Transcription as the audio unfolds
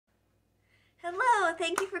Hello,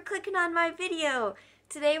 thank you for clicking on my video.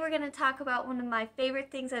 Today we're going to talk about one of my favorite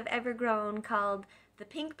things I've ever grown called the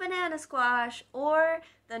pink banana squash or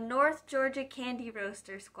the North Georgia candy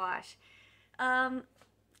roaster squash.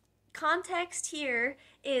 Context here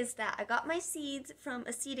is that I got my seeds from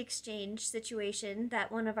a seed exchange situation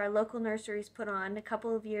that one of our local nurseries put on a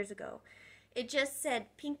couple of years ago. It just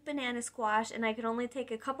said pink banana squash and I could only take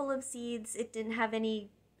a couple of seeds. It didn't have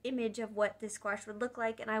any image of what this squash would look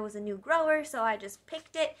like, and I was a new grower, so I just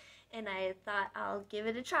picked it and I thought I'll give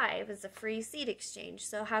it a try. It was a free seed exchange,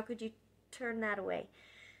 so how could you turn that away?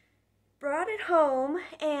 Brought it home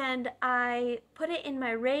and I put it in my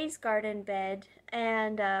raised garden bed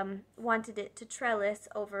and wanted it to trellis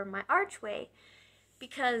over my archway,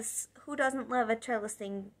 because who doesn't love a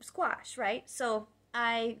trellising squash, right? So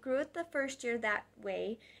I grew it the first year that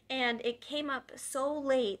way, and it came up so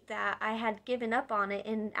late that I had given up on it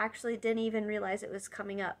and actually didn't even realize it was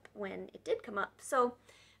coming up when it did come up. So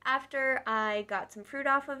after I got some fruit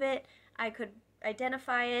off of it, I could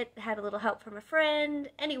identify it, had a little help from a friend.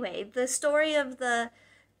 Anyway, the story of the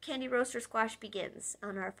candy roaster squash begins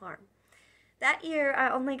on our farm. That year,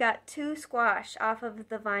 I only got 2 squash off of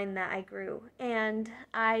the vine that I grew, and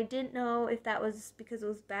I didn't know if that was because it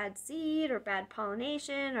was bad seed or bad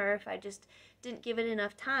pollination, or if I just didn't give it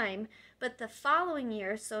enough time. But the following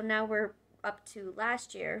year, so now we're up to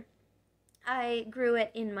last year, I grew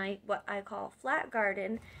it in my, what I call flat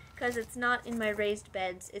garden, because it's not in my raised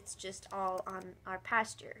beds, it's just all on our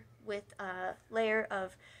pasture, with a layer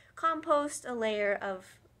of compost, a layer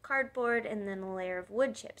of cardboard, and then a layer of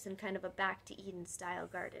wood chips, and kind of a back to Eden style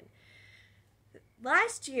garden.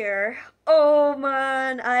 Last year, oh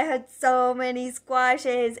man, I had so many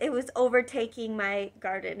squashes. It was overtaking my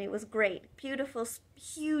garden. It was great. Beautiful,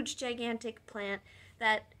 huge, gigantic plant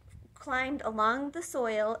that climbed along the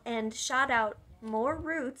soil and shot out more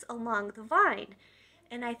roots along the vine.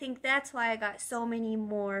 And I think that's why I got so many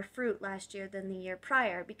more fruit last year than the year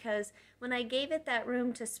prior, because when I gave it that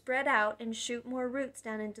room to spread out and shoot more roots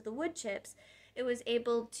down into the wood chips, it was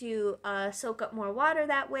able to soak up more water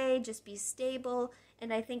that way, just be stable,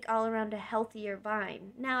 and I think all around a healthier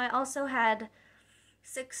vine. Now I also had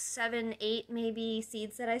 6, 7, 8 maybe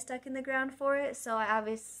seeds that I stuck in the ground for it, so I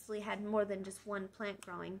obviously had more than just one plant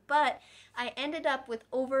growing. But I ended up with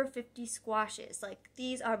over 50 squashes. Like,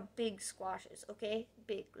 these are big squashes, okay?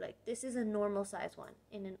 Big. Like, this is a normal size one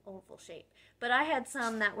in an oval shape. But I had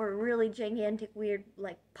some that were really gigantic, weird,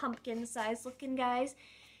 like pumpkin size looking guys.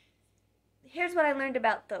 Here's what I learned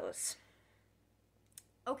about those.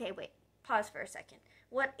 Okay, wait. Pause for a second.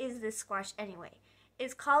 What is this squash anyway?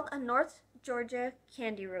 It's called a North Georgia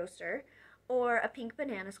candy roaster, or a pink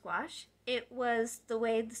banana squash. It was, the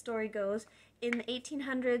way the story goes, in the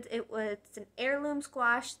 1800s it was an heirloom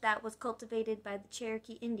squash that was cultivated by the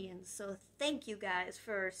Cherokee Indians. So thank you guys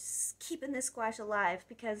for keeping this squash alive,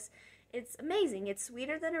 because it's amazing. It's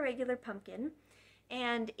sweeter than a regular pumpkin,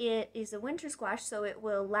 and it is a winter squash, so it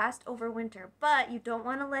will last over winter. But you don't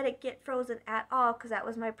want to let it get frozen at all, because that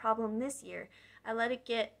was my problem this year. I let it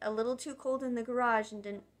get a little too cold in the garage and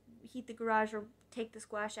didn't heat the garage or take the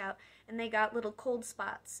squash out, and they got little cold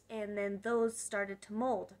spots, and then those started to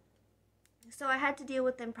mold. So I had to deal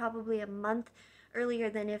with them probably a month earlier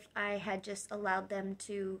than if I had just allowed them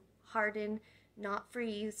to harden, not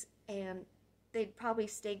freeze, and they'd probably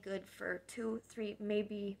stay good for 2, 3,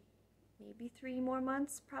 maybe 3 more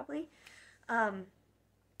months probably.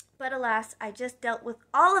 But alas, I just dealt with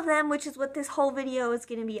all of them, which is what this whole video is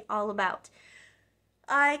going to be all about.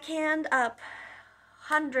 I canned up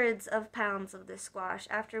hundreds of pounds of this squash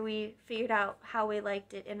after we figured out how we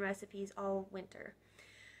liked it in recipes all winter.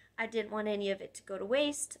 I didn't want any of it to go to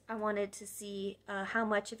waste. I wanted to see how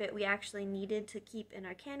much of it we actually needed to keep in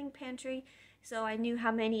our canning pantry, so I knew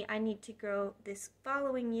how many I need to grow this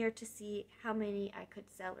following year to see how many I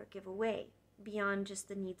could sell or give away beyond just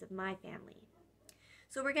the needs of my family.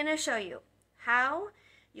 So we're going to show you how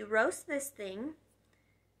you roast this thing,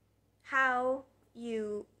 how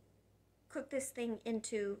you cook this thing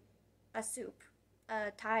into a soup,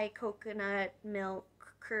 a Thai coconut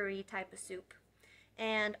milk curry type of soup,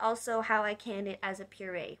 and also how I can it as a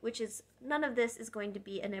puree, which is, none of this is going to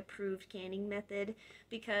be an approved canning method,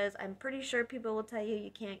 because I'm pretty sure people will tell you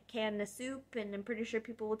you can't can a soup, and I'm pretty sure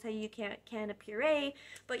people will tell you you can't can a puree,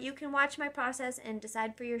 but you can watch my process and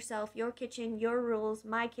decide for yourself, your kitchen, your rules,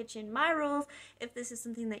 my kitchen, my rules, if this is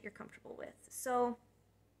something that you're comfortable with. So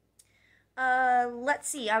let's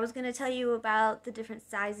see, I was going to tell you about the different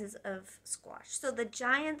sizes of squash. So the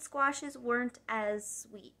giant squashes weren't as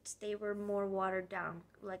sweet. They were more watered down,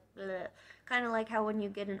 like kind of like how when you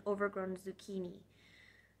get an overgrown zucchini.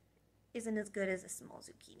 isn't as good as a small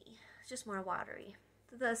zucchini. It's just more watery.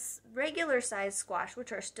 The regular size squash,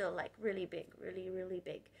 which are still like really big, really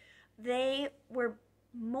big, they were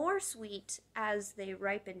more sweet as they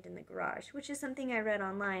ripened in the garage, which is something I read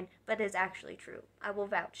online, but is actually true. I will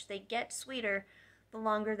vouch. They get sweeter the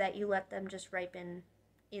longer that you let them just ripen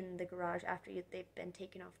in the garage after they've been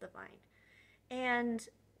taken off the vine. And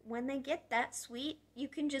when they get that sweet, you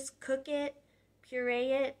can just cook it,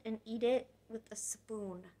 puree it, and eat it with a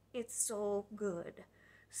spoon. It's so good.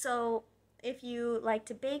 So if you like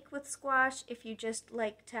to bake with squash, if you just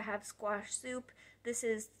like to have squash soup, this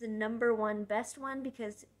is the #1 best one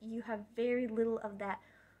because you have very little of that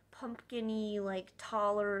pumpkin-y, like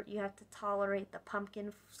you have to tolerate the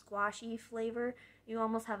pumpkin squashy flavor. You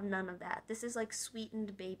almost have none of that. This is like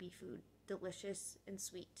sweetened baby food, delicious and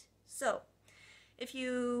sweet. So if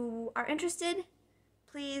you are interested,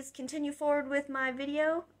 please continue forward with my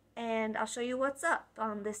video and I'll show you what's up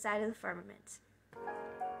on this side of the firmament.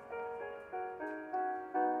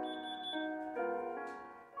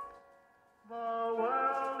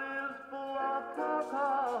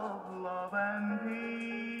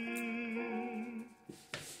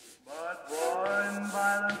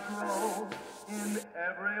 In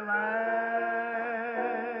every land,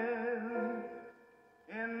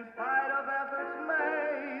 in spite of efforts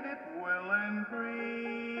made, it will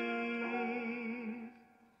increase.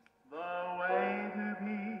 The way to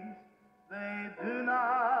peace they do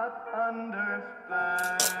not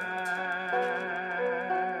understand.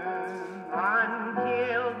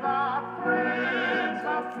 Until the Prince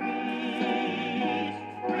of Peace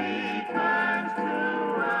returns to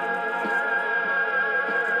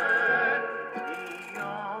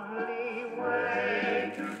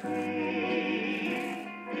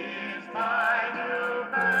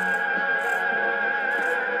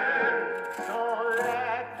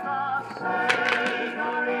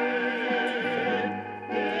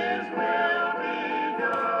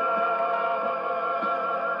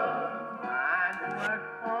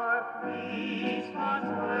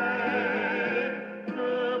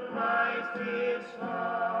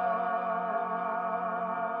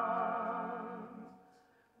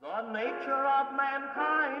the nature of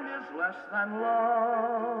mankind is less than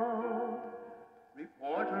love.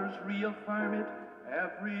 Reporters reaffirm it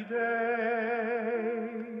every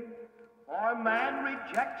day. For man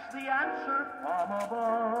rejects the answer from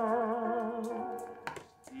above.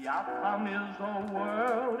 The outcome is a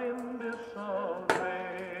world in disarray.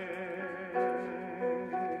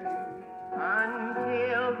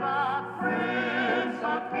 Until the Prince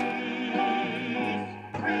of Peace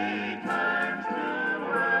returns to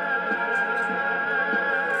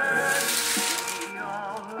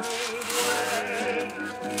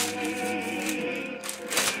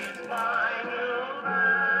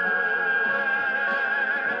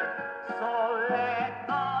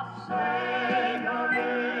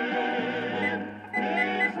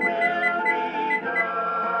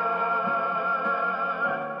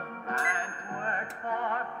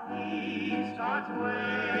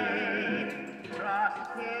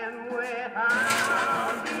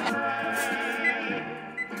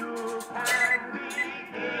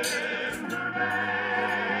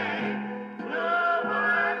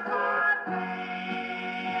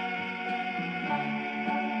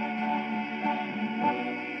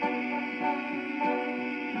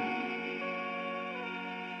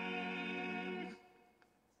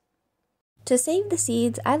To save the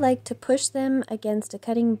seeds, I like to push them against a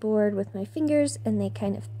cutting board with my fingers and they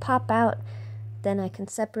kind of pop out. Then I can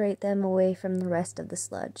separate them away from the rest of the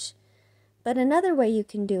sludge. But another way you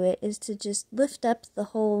can do it is to just lift up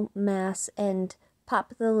the whole mass and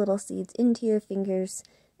pop the little seeds into your fingers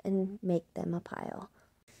and make them a pile.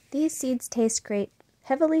 These seeds taste great,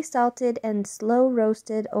 heavily salted and slow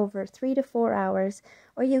roasted over 3 to 4 hours,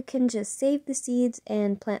 or you can just save the seeds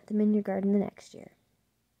and plant them in your garden the next year.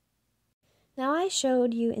 Now I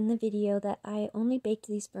showed you in the video that I only baked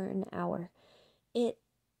these for an hour. It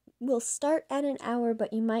will start at an hour,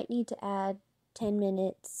 but you might need to add 10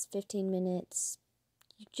 minutes, 15 minutes.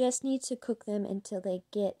 You just need to cook them until they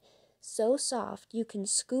get so soft you can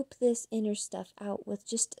scoop this inner stuff out with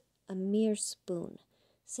just a mere spoon.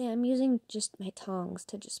 See, I'm using just my tongs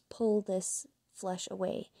to just pull this flesh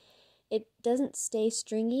away. It doesn't stay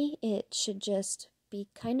stringy, it should just be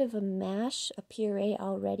kind of a mash, a puree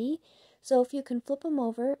already. So if you can flip them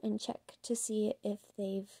over and check to see if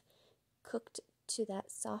they've cooked to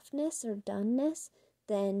that softness or doneness,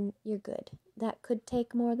 then you're good. That could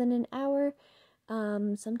take more than an hour.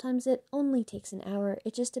 Sometimes it only takes an hour.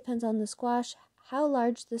 It just depends on the squash, how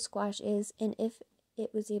large the squash is, and if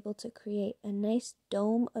it was able to create a nice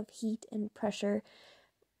dome of heat and pressure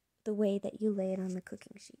the way that you lay it on the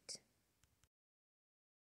cooking sheet.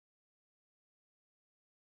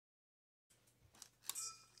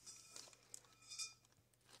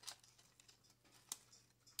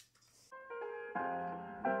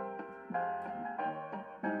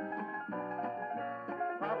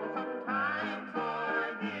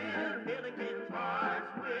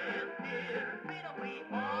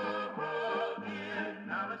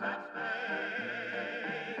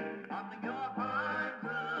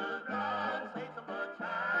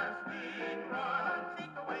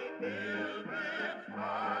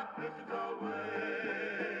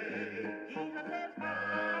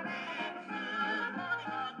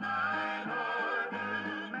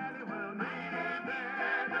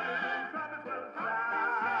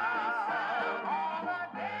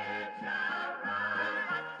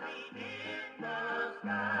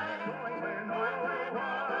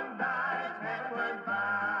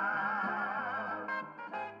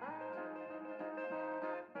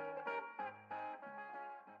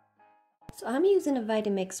 So I'm using a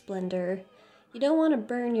Vitamix blender. You don't want to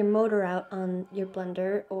burn your motor out on your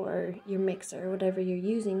blender or your mixer, whatever you're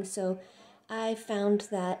using, so I found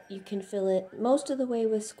that you can fill it most of the way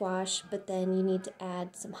with squash, but then you need to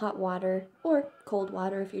add some hot water or cold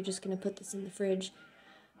water if you're just going to put this in the fridge.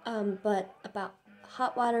 But about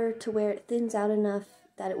hot water to where it thins out enough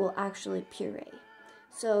that it will actually puree.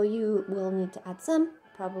 So you will need to add some,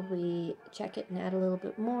 probably check it and add a little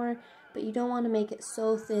bit more, but you don't want to make it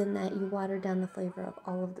so thin that you water down the flavor of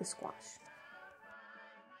all of the squash.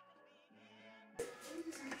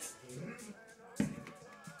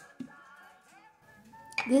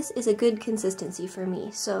 This is a good consistency for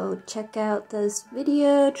me, so check out this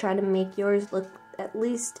video, try to make yours look at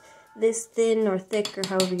least this thin or thick or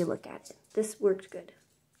however you look at it. This worked good.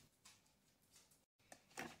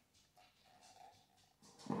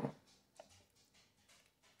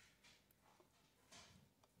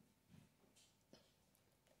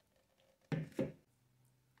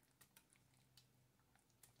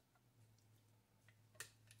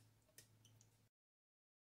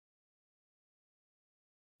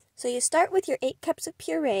 So you start with your 8 cups of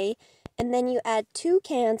puree, and then you add 2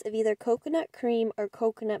 cans of either coconut cream or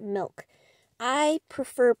coconut milk. I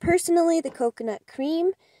prefer personally the coconut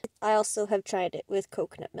cream. I also have tried it with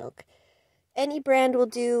coconut milk. Any brand will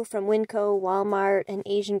do, from Winco, Walmart, an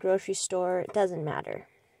Asian grocery store, it doesn't matter.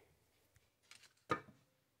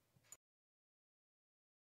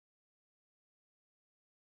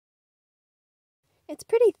 It's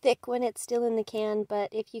pretty thick when it's still in the can, but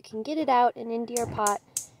if you can get it out and into your pot,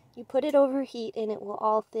 you put it over heat and it will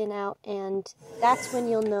all thin out, and that's when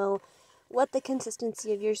you'll know what the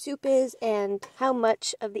consistency of your soup is and how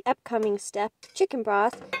much of the upcoming step, chicken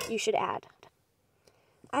broth, you should add.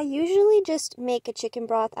 I usually just make a chicken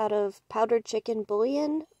broth out of powdered chicken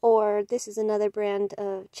bouillon, or this is another brand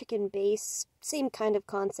of chicken base, same kind of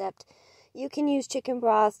concept. You can use chicken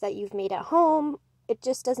broth that you've made at home, it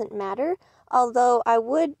just doesn't matter, although I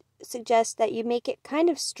would suggest that you make it kind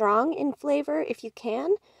of strong in flavor if you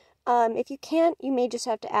can. If you can't, you may just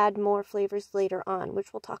have to add more flavors later on,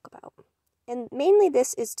 which we'll talk about. And mainly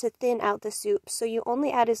this is to thin out the soup, so you only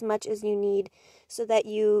add as much as you need so that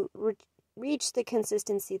you reach the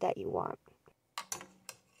consistency that you want.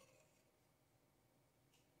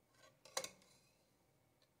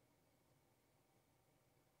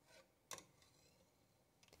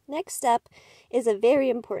 Next up is a very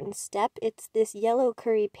important step. It's this yellow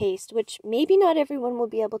curry paste, which maybe not everyone will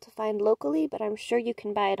be able to find locally, but I'm sure you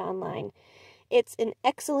can buy it online. It's an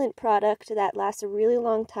excellent product that lasts a really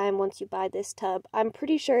long time once you buy this tub. I'm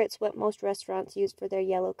pretty sure it's what most restaurants use for their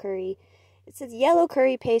yellow curry. It says yellow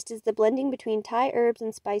curry paste is the blending between Thai herbs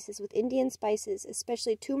and spices with Indian spices,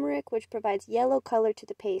 especially turmeric, which provides yellow color to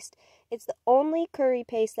the paste. It's the only curry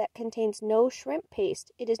paste that contains no shrimp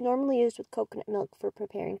paste. It is normally used with coconut milk for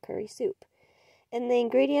preparing curry soup. And the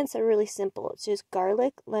ingredients are really simple. It's just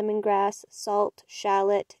garlic, lemongrass, salt,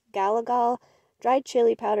 shallot, galangal, dried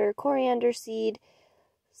chili powder, coriander seed,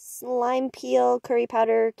 lime peel, curry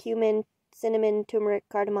powder, cumin, cinnamon, turmeric,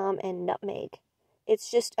 cardamom, and nutmeg.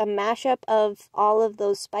 It's just a mashup of all of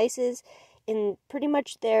those spices in pretty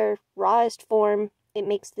much their rawest form. It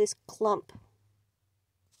makes this clump.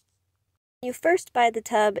 When you first buy the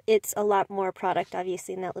tub, it's a lot more product,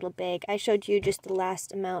 obviously, in that little bag. I showed you just the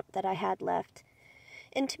last amount that I had left.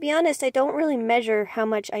 And to be honest, I don't really measure how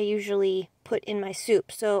much I usually put in my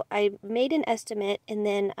soup. So I made an estimate and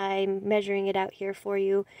then I'm measuring it out here for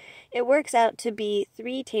you. It works out to be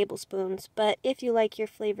 3 tablespoons, but if you like your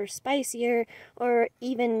flavor spicier, or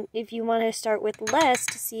even if you want to start with less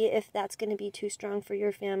to see if that's going to be too strong for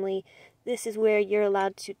your family, this is where you're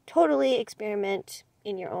allowed to totally experiment.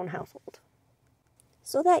 in your own household.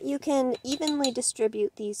 So that you can evenly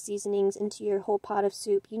distribute these seasonings into your whole pot of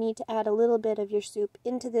soup, you need to add a little bit of your soup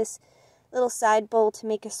into this little side bowl to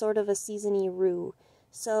make a sort of a seasony roux.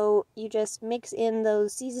 So you just mix in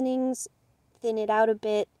those seasonings, thin it out a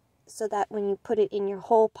bit, so that when you put it in your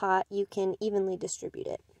whole pot, you can evenly distribute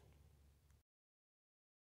it.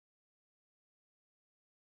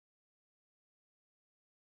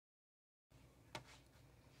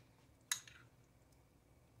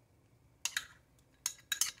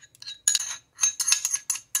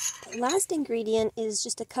 The last ingredient is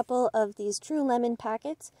just a couple of these True lemon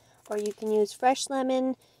packets, or you can use fresh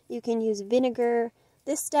lemon, you can use vinegar.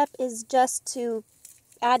 This step is just to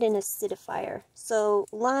add an acidifier. So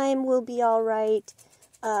lime will be alright,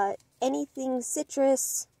 anything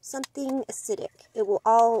citrus, something acidic. It will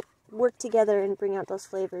all work together and bring out those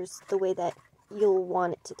flavors the way that you'll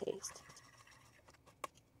want it to taste.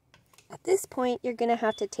 At this point, you're going to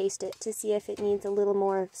have to taste it to see if it needs a little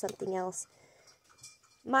more of something else.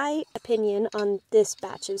 My opinion on this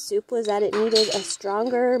batch of soup was that it needed a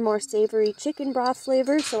stronger, more savory chicken broth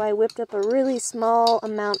flavor, so I whipped up a really small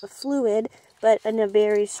amount of fluid, but in a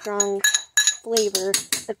very strong flavor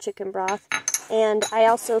of chicken broth. And I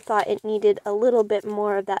also thought it needed a little bit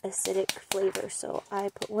more of that acidic flavor, so I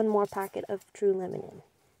put one more packet of True lemon in.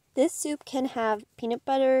 This soup can have peanut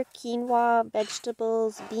butter, quinoa,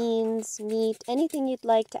 vegetables, beans, meat, anything you'd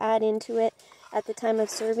like to add into it at the time of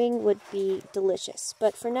serving would be delicious.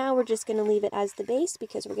 But for now, we're just going to leave it as the base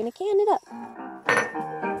because we're going to can it up.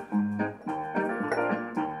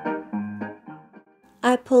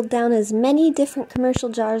 I pulled down as many different commercial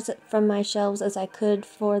jars from my shelves as I could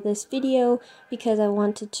for this video because I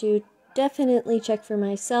wanted to definitely check for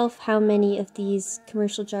myself how many of these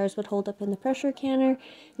commercial jars would hold up in the pressure canner,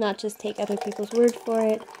 not just take other people's word for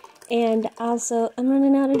it. And also, I'm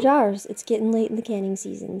running out of jars. It's getting late in the canning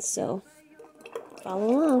season, so follow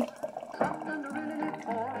along.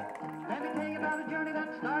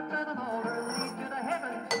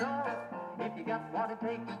 If you got what it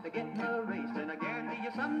takes to get in the race, then I guarantee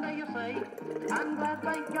you someday you'll say, I'm glad,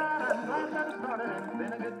 thank God, I'm glad that I started, and it's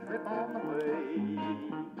been a good trip on the way.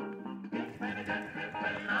 It's been a good trip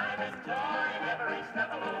and I've enjoyed every step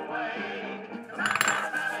of the way. The mountains,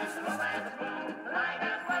 the valleys, the road and the spoon, the night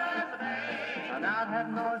as well as the day. And now it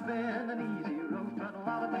hasn't always been an easy road, but a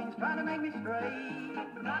lot of things trying to make me stray.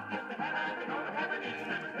 But God gives me heaven to go to heaven east,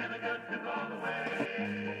 and it's been a good trip all the way.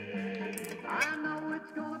 I know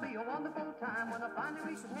it's gonna be a wonderful time when I finally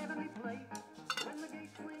reach the heavenly place. When the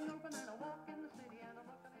gates swing open and I walk in the city and I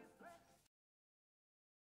look at his dress.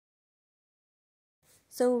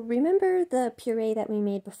 So remember the puree that we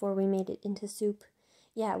made before we made it into soup?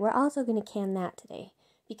 Yeah, we're also going to can that today.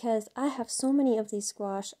 Because I have so many of these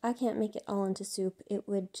squash, I can't make it all into soup. It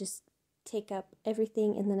would just take up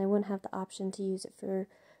everything and then I wouldn't have the option to use it for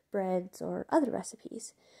breads or other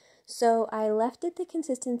recipes. So I left it the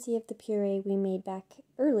consistency of the puree we made back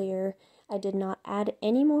earlier. I did not add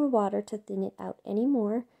any more water to thin it out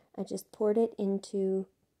anymore. I just poured it into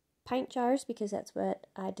pint jars because that's what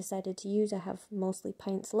I decided to use. I have mostly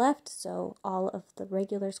pints left, so all of the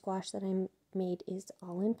regular squash that I made is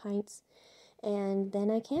all in pints. And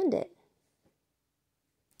then I canned it.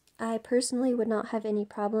 I personally would not have any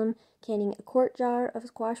problem canning a quart jar of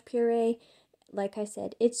squash puree. Like I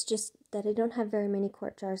said, it's just that I don't have very many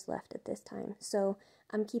quart jars left at this time. So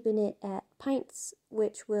I'm keeping it at pints,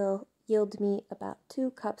 which will yield me about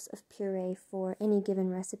 2 cups of puree for any given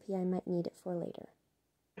recipe I might need it for later.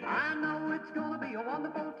 I know it's gonna be a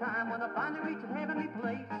wonderful time when I finally reach a heavenly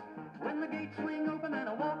place. When the gates swing open and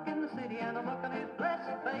I walk in the city and I look at his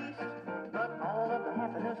blessed face. But all of the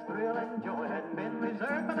happiness, thrill, and joy hadn't been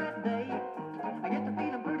reserved for that day. I get to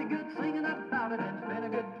feeling pretty good singing about it, and it's been a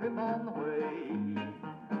good trip on the way.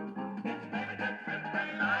 It's been a good trip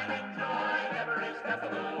and I've enjoyed every step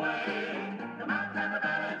of the way. The mountains and the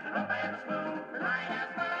valleys, the rough and the smooth, the night as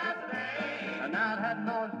well as the day. And now it hadn't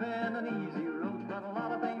always been an easy road, but a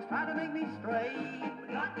lot of things try to make me stray.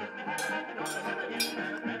 God gives me heaven to go to heaven in,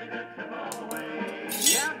 and it's been a good trip all the way.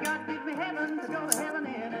 Yeah, God gives me heaven to go to heaven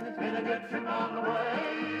in, and it's been a good trip all the way.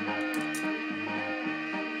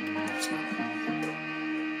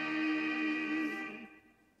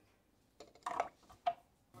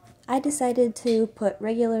 I decided to put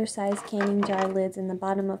regular size canning jar lids in the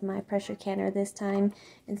bottom of my pressure canner this time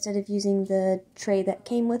instead of using the tray that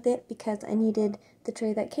came with it because I needed the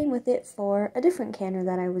tray that came with it for a different canner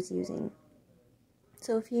that I was using.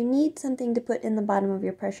 So if you need something to put in the bottom of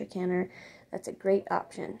your pressure canner, that's a great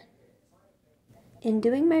option. In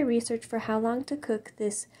doing my research for how long to cook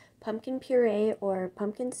this pumpkin puree or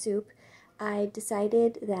pumpkin soup, I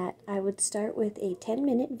decided that I would start with a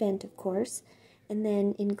 10-minute vent, of course, and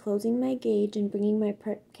then in closing my gauge and bringing my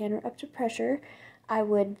canner up to pressure, I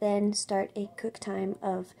would then start a cook time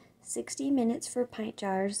of 60 minutes for pint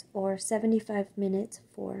jars or 75 minutes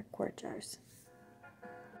for quart jars.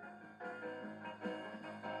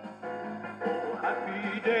 Oh,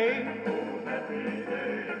 happy day, oh, happy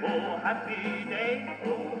day, oh, happy day,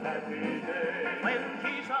 oh, happy day, when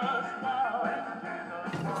Jesus was,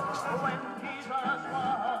 when Jesus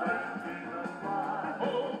was,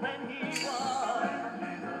 oh, when he was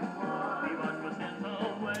for sins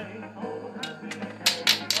away, oh, happy day,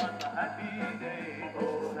 what a happy day,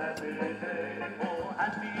 oh, happy day, oh,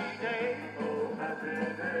 happy day, oh, happy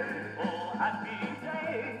day, oh, happy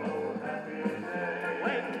day, oh, happy day,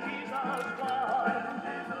 when Jesus was,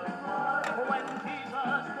 when Jesus was,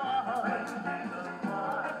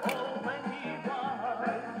 oh, when he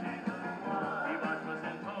was for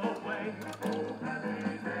sins away, oh, happy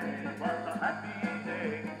day, what a happy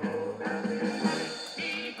day, oh, happy day,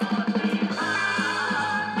 because he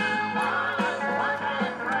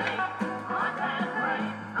hot and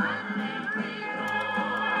bright, and they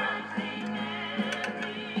rejoicing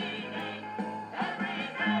every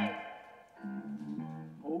day.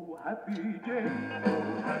 Oh, happy day, oh,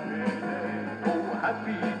 happy day, oh,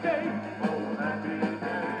 happy day, oh, happy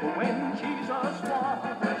day, when Jesus was,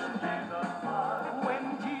 when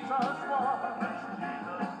Jesus was,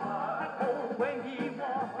 oh, when he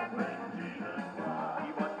was for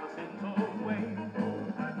sins away, oh,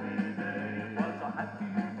 happy day, was a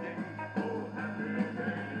happy day, oh, happy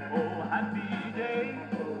day, oh, happy day,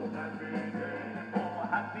 oh, happy day, oh, happy day, oh,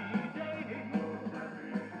 happy day,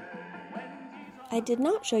 when Jesus. I did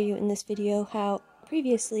not show you in this video how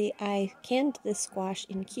previously I canned this squash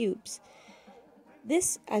in cubes.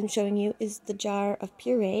 This I'm showing you is the jar of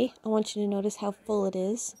puree. I want you to notice how full it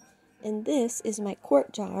is. And this is my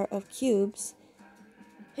quart jar of cubes.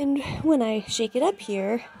 And when I shake it up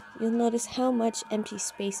here, you'll notice how much empty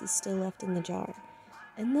space is still left in the jar.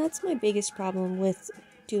 And that's my biggest problem with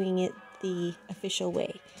doing it the official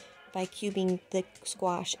way, by cubing the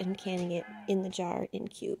squash and canning it in the jar in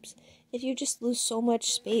cubes. If you just lose so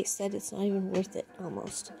much space that it's not even worth it,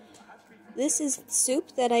 almost. This is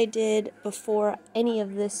soup that I did before any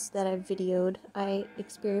of this that I've videoed. I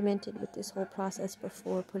experimented with this whole process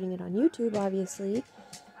before putting it on YouTube, obviously.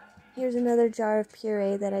 Here's another jar of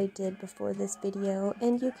puree that I did before this video,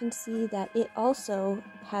 and you can see that it also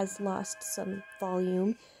has lost some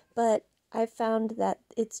volume, but I found that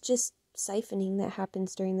it's just siphoning that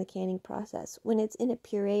happens during the canning process. When it's in a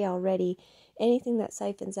puree already, anything that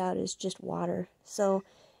siphons out is just water. So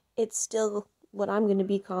it's still what I'm going to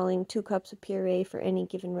be calling 2 cups of puree for any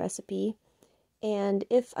given recipe. And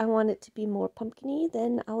if I want it to be more pumpkin-y,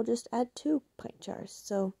 then I'll just add 2 pint jars.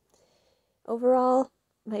 So overall,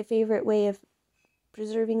 my favorite way of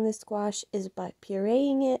preserving this squash is by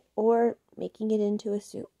pureeing it or making it into a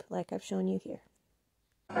soup, like I've shown you here.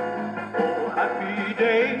 Oh, happy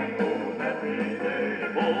day, oh, happy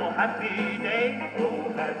day, oh, happy day,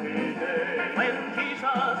 oh, happy day, when Jesus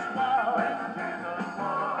was,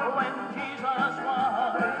 when Jesus was,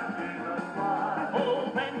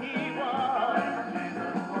 oh, when he was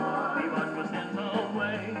for sins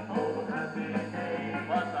away, oh, happy day,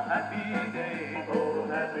 was a happy day, oh,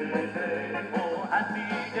 happy day, oh, happy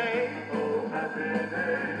day,